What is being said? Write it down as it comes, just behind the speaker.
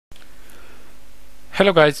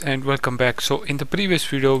Hello guys and welcome back. So in the previous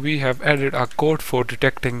video we have added a code for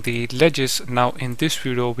detecting the ledges. Now in this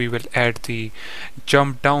video we will add the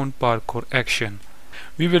jump down parkour action.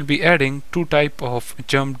 We will be adding two type of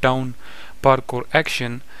jump down parkour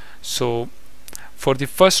action. So for the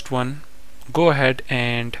first one, go ahead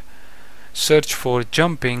and search for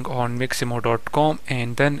jumping on miximo.com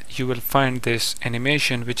and then you will find this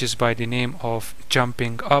animation which is by the name of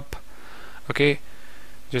jumping up. Okay,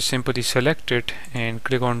 just simply select it and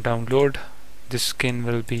click on download. This skin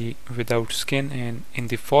will be without skin, and in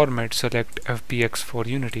the format select FBX for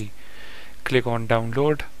Unity. Click on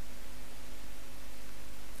download.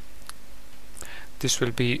 This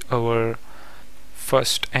will be our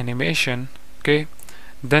first animation. Okay,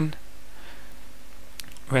 then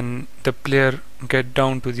when the player get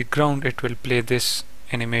down to the ground, it will play this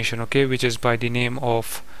animation, okay, which is by the name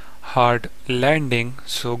of hard landing.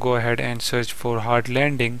 So go ahead and search for hard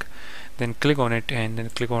landing, then click on it and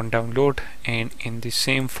then click on download, and in the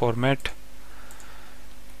same format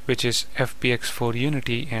which is FBX for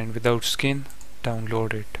Unity and without skin,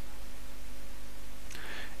 download it.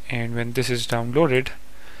 And when this is downloaded,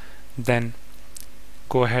 then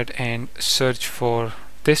go ahead and search for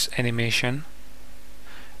this animation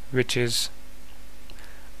which is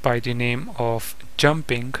by the name of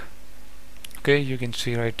jumping. Okay, you can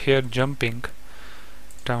see right here, jumping.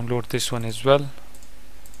 Download this one as well.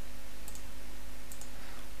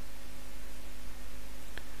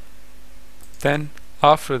 Then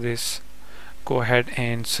after this, go ahead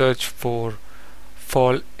and search for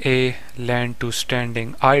fall A land to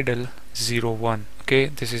standing idle 01. Okay,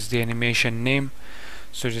 this is the animation name.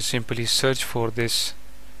 So just simply search for this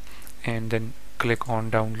and then click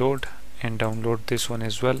on download and download this one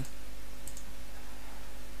as well.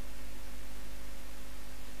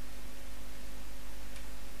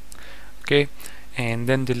 Okay, and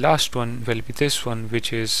then the last one will be this one,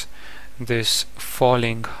 which is this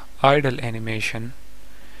falling idle animation,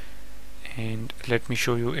 and let me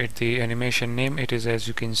show you it, the animation name. It is, as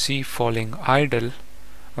you can see, falling idle.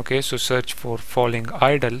 Okay, so search for falling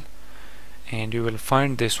idle and you will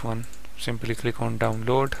find this one. Simply click on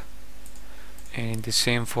download and in the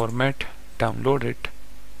same format download it.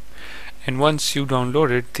 And once you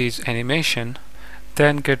downloaded this animation,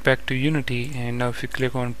 then get back to Unity, and now if you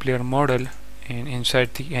click on player model and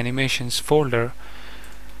inside the animations folder,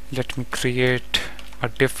 let me create a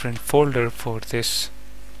different folder for this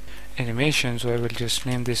animation. So I will just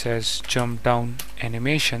name this as jump down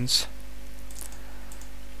animations.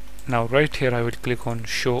 Now right here I will click on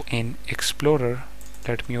show in Explorer.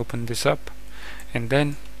 Let me open this up, and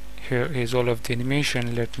then here is all of the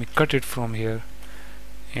animation. Let me cut it from here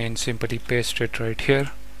and simply paste it right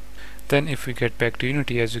here. Then if we get back to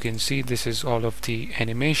Unity, as you can see, this is all of the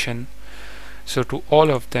animation. So to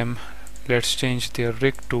all of them, let's change their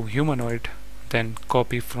rig to humanoid, then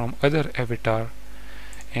copy from other avatar,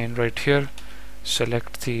 and right here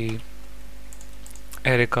select the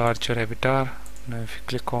Eric Archer avatar. Now if you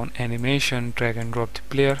click on animation, drag and drop the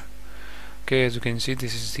player. Okay, as you can see,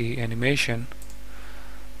 this is the animation.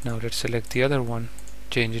 Now let's select the other one,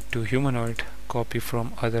 change it to humanoid, copy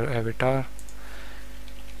from other avatar,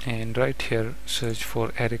 and right here search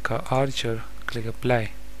for Erica Archer, click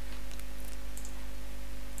apply.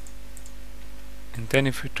 And then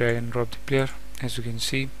if you drag and drop the player, as you can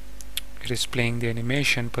see, it is playing the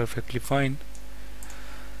animation perfectly fine.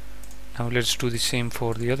 Now let's do the same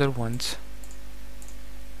for the other ones.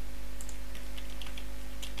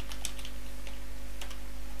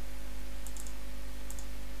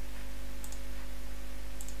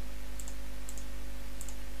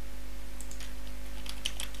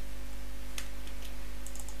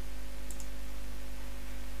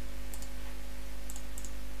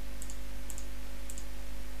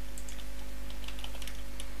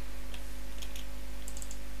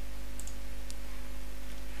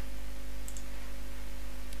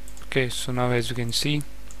 Okay, so now as you can see,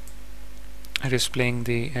 it is playing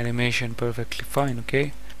the animation perfectly fine.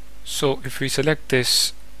 Okay, so if we select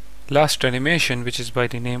this last animation, which is by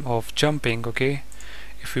the name of jumping, okay,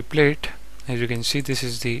 if we play it, as you can see, this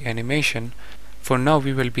is the animation. For now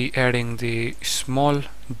we will be adding the small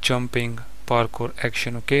jumping parkour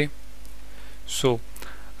action. Okay, so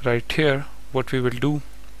right here what we will do,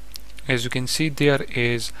 as you can see, there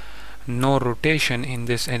is no rotation in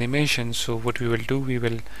this animation. So what we will do, we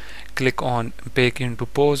will click on bake into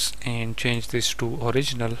pose and change this to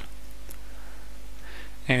original,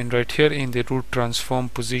 and right here in the root transform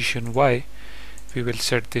position Y, we will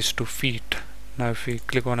set this to feet. Now if we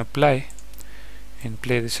click on apply and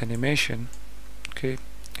play this animation, okay,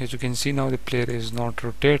 as you can see, now the player is not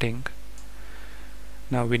rotating.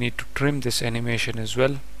 Now we need to trim this animation as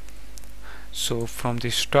well. So from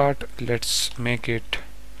the start, let's make it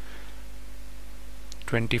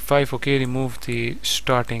 25. Okay, remove the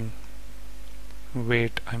starting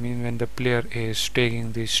weight, I mean when the player is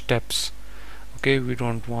taking these steps. Okay, we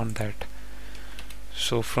don't want that.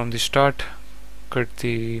 So from the start, cut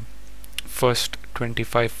the first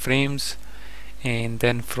 25 frames, and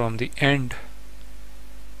then from the end,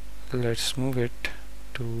 let's move it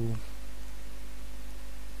to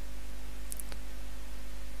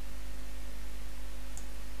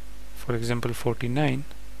for example 49.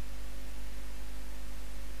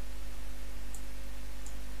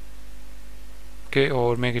 Okay,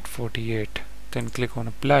 or make it 48, then click on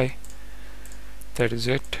apply. That is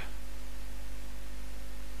it.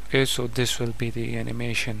 Okay, so this will be the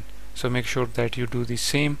animation. So make sure that you do the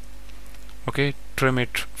same. Okay, trim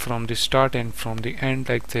it from the start and from the end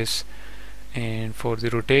like this. And for the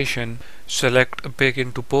rotation, select bake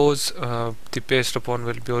into pose. The paste upon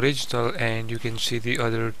will be original, and you can see the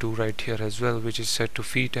other two right here as well, which is set to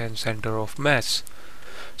feet and center of mass.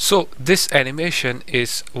 So this animation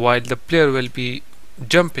is while the player will be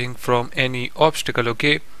jumping from any obstacle.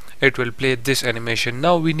 Okay, it will play this animation.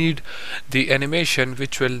 Now we need the animation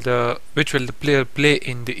which will the player play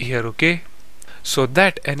in the air. Okay, so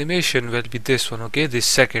that animation will be this one. Okay, this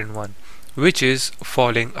second one, which is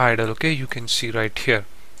falling idle. Okay, you can see right here,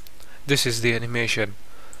 this is the animation.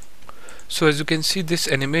 So as you can see, this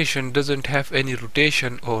animation doesn't have any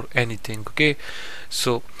rotation or anything. Okay,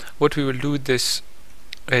 so what we will do with this,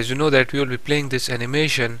 as you know that we will be playing this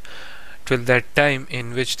animation till that time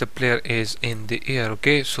in which the player is in the air.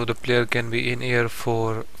 Okay, so the player can be in air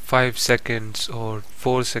for 5 seconds or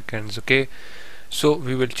 4 seconds. Okay, so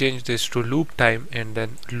we will change this to loop time and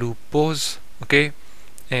then loop pose. Okay,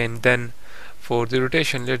 and then for the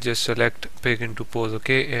rotation, let's just select bake into pose.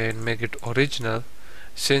 Okay, and make it original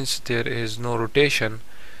since there is no rotation,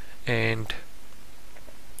 and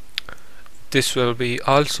this will be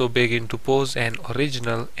also bake into pose and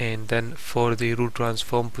original. And then for the root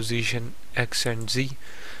transform position X and Z,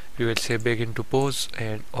 we will say bake into pose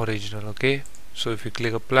and original. Okay, so if you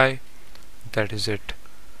click apply, that is it.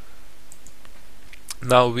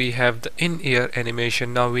 Now we have the in-air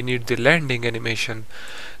animation. Now we need the landing animation.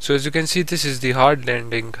 So as you can see, this is the hard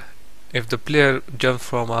landing. If the player jumps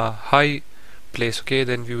from a high place, okay,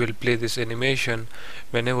 then we will play this animation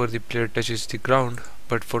whenever the player touches the ground.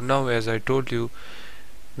 But for now, as I told you,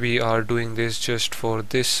 we are doing this just for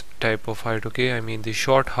this type of height. Okay, I mean the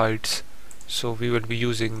short heights. So we will be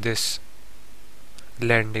using this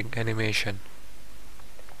landing animation.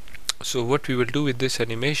 So what we will do with this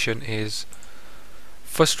animation is,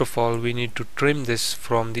 first of all, we need to trim this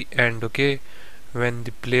from the end. Okay, when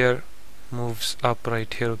the player moves up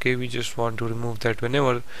right here, okay, we just want to remove that.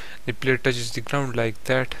 Whenever the player touches the ground like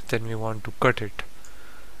that, then we want to cut it.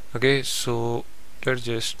 Okay, so let's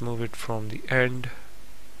just move it from the end.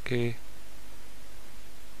 Okay,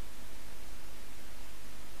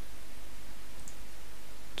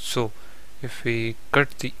 so if we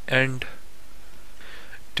cut the end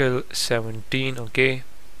till 17, okay,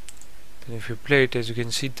 then if you play it, as you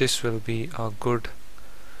can see, this will be a good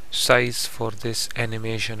size for this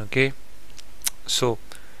animation. Okay, so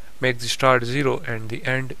make the start 0 and the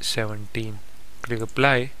end 17. Click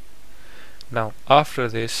apply. Now after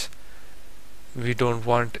this, we don't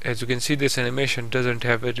want, as you can see, this animation doesn't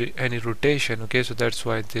have any rotation. Okay, so that's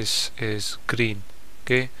why this is green.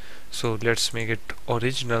 Okay, so let's make it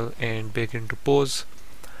original and bake into pose.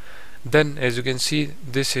 Then as you can see,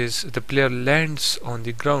 this is the player lands on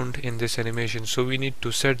the ground in this animation, so we need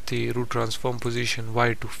to set the root transform position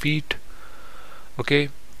Y to feet. Okay,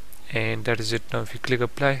 and that is it. Now if you click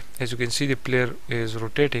apply, as you can see, the player is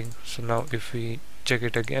rotating. So now if we check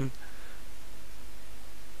it again,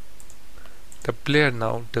 the player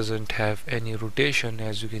now doesn't have any rotation,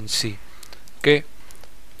 as you can see. Okay,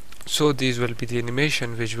 so these will be the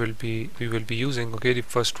animation which we will be using. Okay, the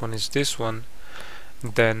first one is this one,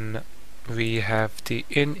 then we have the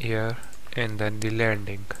in-air, and then the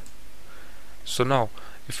landing. So now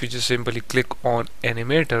if we just simply click on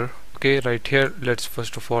animator, okay, right here, let's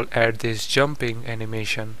first of all add this jumping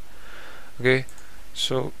animation. Okay,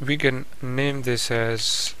 so we can name this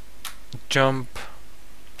as jump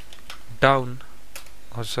down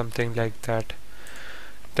or something like that.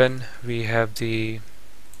 Then we have the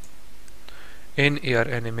in-air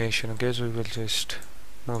animation. Okay, so we will just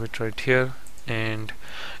move it right here, and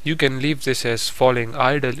you can leave this as falling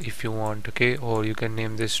idle if you want. Okay, or you can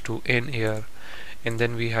name this to in-air. And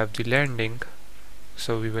then we have the landing,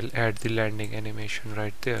 so we will add the landing animation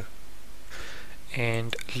right there.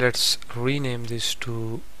 And let's rename this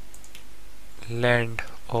to land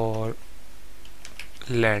or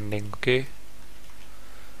landing. Okay,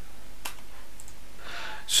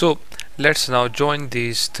 so let's now join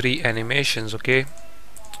these three animations. Okay,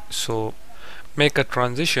 so make a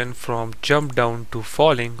transition from jump down to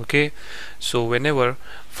falling. Okay, so whenever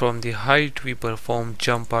from the height we perform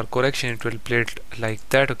jump or correction, it will play it like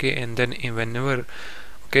that. Okay, and then whenever,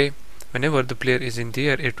 okay, whenever the player is in the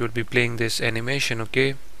air, it will be playing this animation.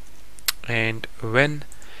 Okay, and when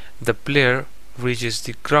the player reaches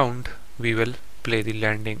the ground, we will play the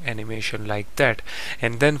landing animation like that.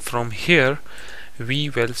 And then from here we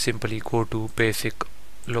will simply go to basic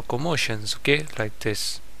locomotions. Okay, like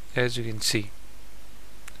this, as you can see.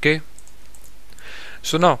 Okay,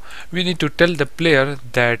 so now we need to tell the player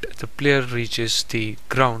that the player reaches the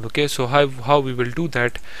ground. Okay, so how we will do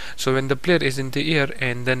that? So when the player is in the air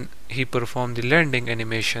and then he perform the landing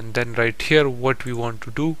animation, then right here what we want to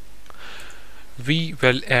do, we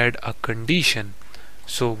will add a condition.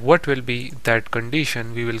 So what will be that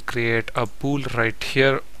condition? We will create a bool right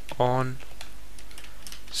here on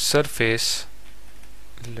surface.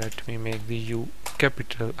 Let me make the U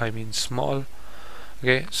capital, I mean small.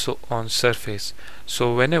 Okay, so on surface,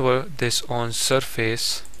 so whenever this on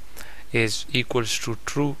surface is equals to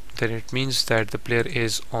true, then it means that the player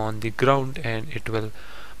is on the ground and it will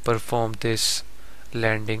perform this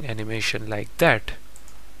landing animation like that.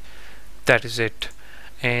 That is it.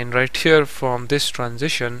 And right here from this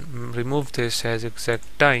transition, remove this as exact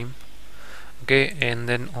time. Okay, and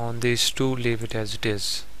then on these two leave it as it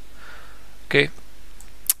is. Okay,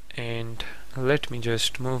 and let me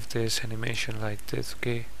just move this animation like this.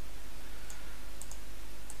 Okay,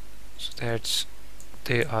 so that's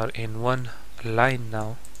they are in one line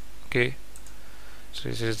now. Okay, so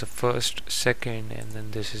this is the first, second, and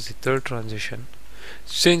then this is the third transition.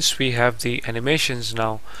 Since we have the animations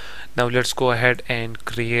now let's go ahead and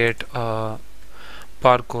create a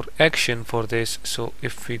parkour action for this. So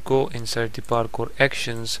if we go inside the parkour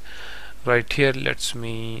actions right here, let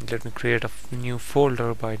me create a new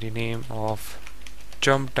folder by the name of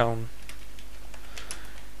jump down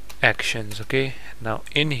actions. Okay, now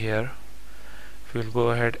in here we'll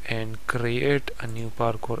go ahead and create a new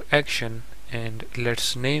parkour action, and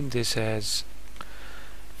let's name this as,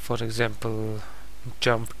 for example,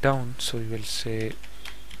 jump down. So we will say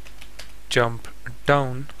jump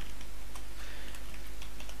down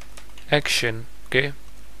action. Okay,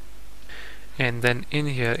 and then in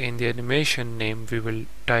here in the animation name we will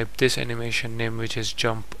type this animation name, which is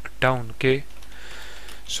jump down. Okay,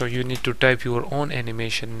 so you need to type your own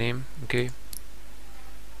animation name. Okay,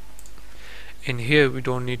 in here we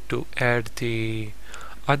don't need to add the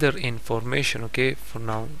other information. Okay, for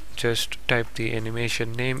now just type the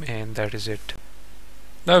animation name and that is it.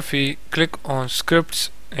 Now if we click on scripts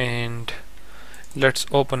and let's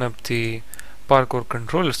open up the parkour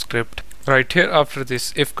controller script, right here after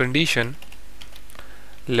this if condition,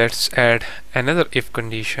 let's add another if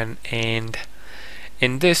condition, and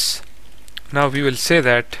in this now we will say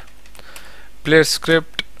that player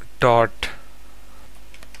script dot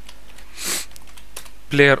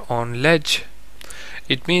player on ledge.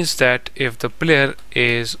 It means that if the player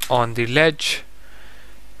is on the ledge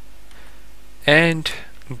and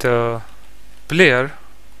the player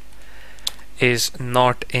is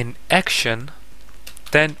not in action,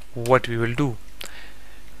 then what we will do,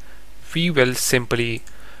 we will simply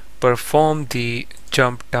perform the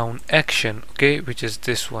jump down action. Okay, which is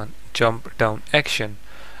this one, jump down action.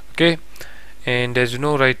 Okay, and as you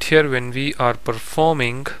know right here, when we are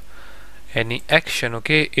performing any action,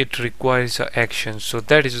 okay, it requires a action, so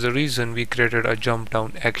that is the reason we created a jump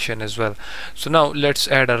down action as well. So now let's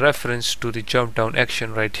add a reference to the jump down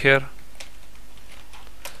action right here.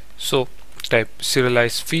 So type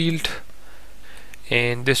serialize field,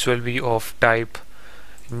 and this will be of type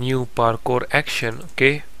new parkour action.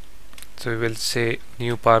 Okay, so we will say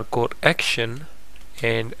new parkour action,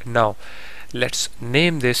 and now let's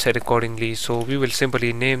name this accordingly. So we will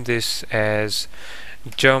simply name this as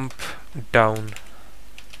jump down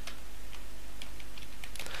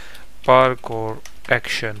parkour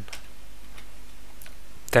action.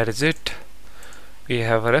 That is it. We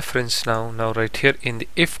have a reference now. Now right here in the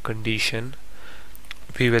if condition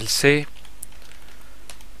we will say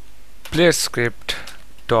player script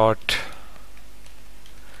dot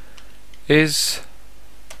is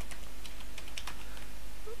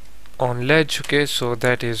on ledge. Okay, so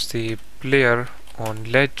that is the player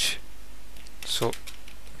on ledge, so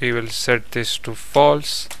we will set this to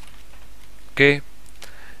false. Okay,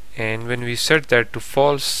 and when we set that to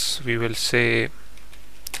false, we will say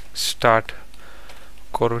start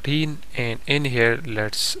coroutine, and in here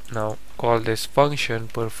let's now call this function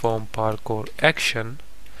perform parkour action,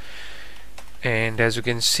 and as you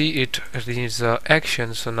can see it needs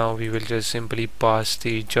action, so now we will just simply pass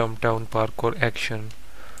the jump down parkour action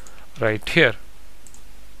right here,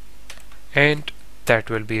 and that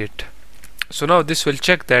will be it. So now this will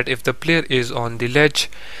check that if the player is on the ledge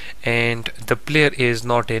and the player is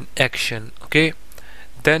not in action, okay,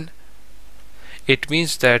 then it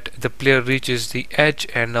means that the player reaches the edge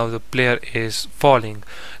and now the player is falling.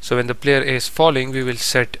 So when the player is falling, we will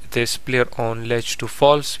set this player on ledge to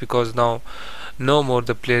false, because now no more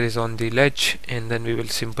the player is on the ledge, and then we will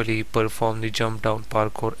simply perform the jump down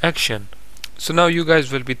parkour action. So now you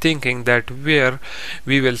guys will be thinking that where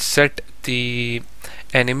we will set the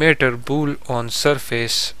animator bool on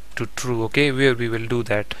surface to true, okay, where we will do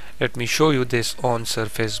that. Let me show you this on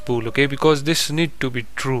surface bool, okay, because this need to be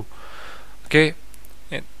true, okay,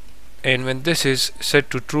 and when this is set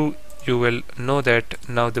to true, you will know that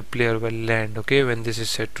now the player will land, okay, when this is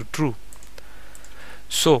set to true.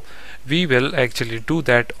 So we will actually do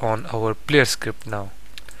that on our player script now.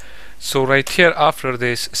 So right here, after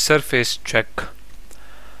this surface check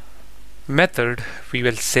method, we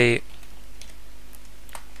will say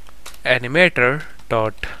animator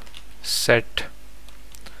dot set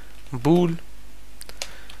bool,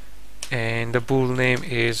 and the bool name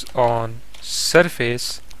is on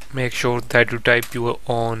surface. Make sure that you type your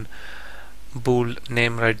own bool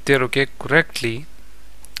name right there, okay, correctly.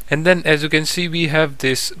 And then as you can see, we have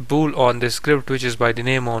this bool on the script which is by the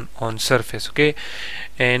name on surface, okay,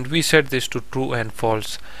 and we set this to true and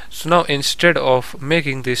false. So now instead of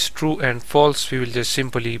making this true and false, we will just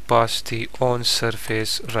simply pass the on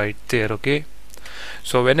surface right there, okay.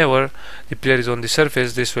 So whenever the player is on the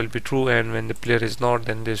surface, this will be true, and when the player is not,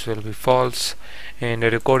 then this will be false. And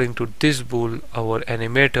according to this bool, our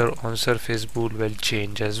animator on surface bool will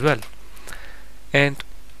change as well, and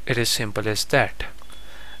it is simple as that.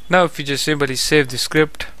 Now if you just simply save the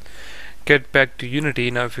script, get back to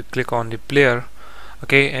Unity, now if you click on the player,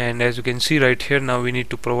 okay, and as you can see right here, now we need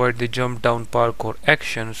to provide the jump down parkour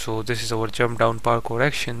action. So this is our jump down parkour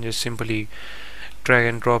action. Just simply drag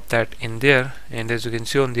and drop that in there, and as you can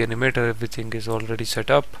see on the animator, everything is already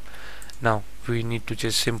set up. Now we need to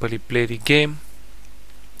just simply play the game,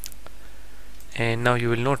 and now you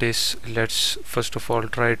will notice, let's first of all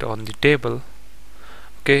try it on the table,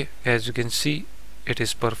 okay. As you can see, it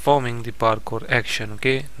is performing the parkour action,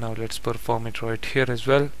 okay. Now let's perform it right here as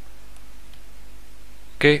well,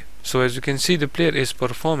 okay. So as you can see, the player is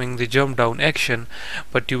performing the jump down action,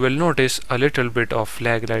 but you will notice a little bit of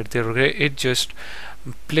lag right there, okay. It just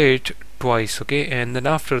played twice, okay, and then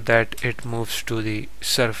after that it moves to the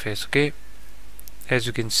surface, okay, as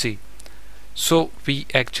you can see. So we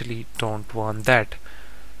actually don't want that.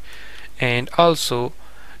 And also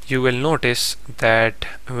you will notice that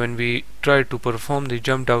when we try to perform the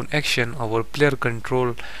jump down action, our player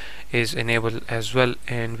control is enabled as well,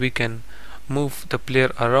 and we can move the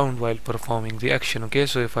player around while performing the action, okay.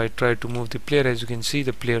 So if I try to move the player, as you can see,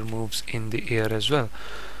 the player moves in the air as well.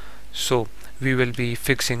 So we will be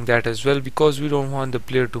fixing that as well, because we don't want the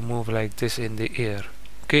player to move like this in the air,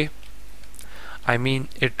 okay. I mean,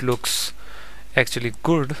 it looks actually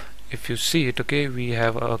good if you see it, okay. We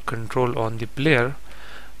have a control on the player,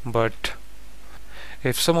 but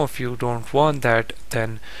if some of you don't want that,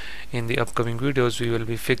 then in the upcoming videos we will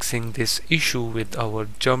be fixing this issue with our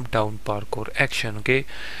jump down parkour action, okay.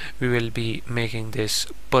 We will be making this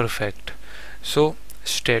perfect, so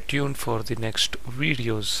stay tuned for the next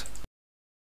videos.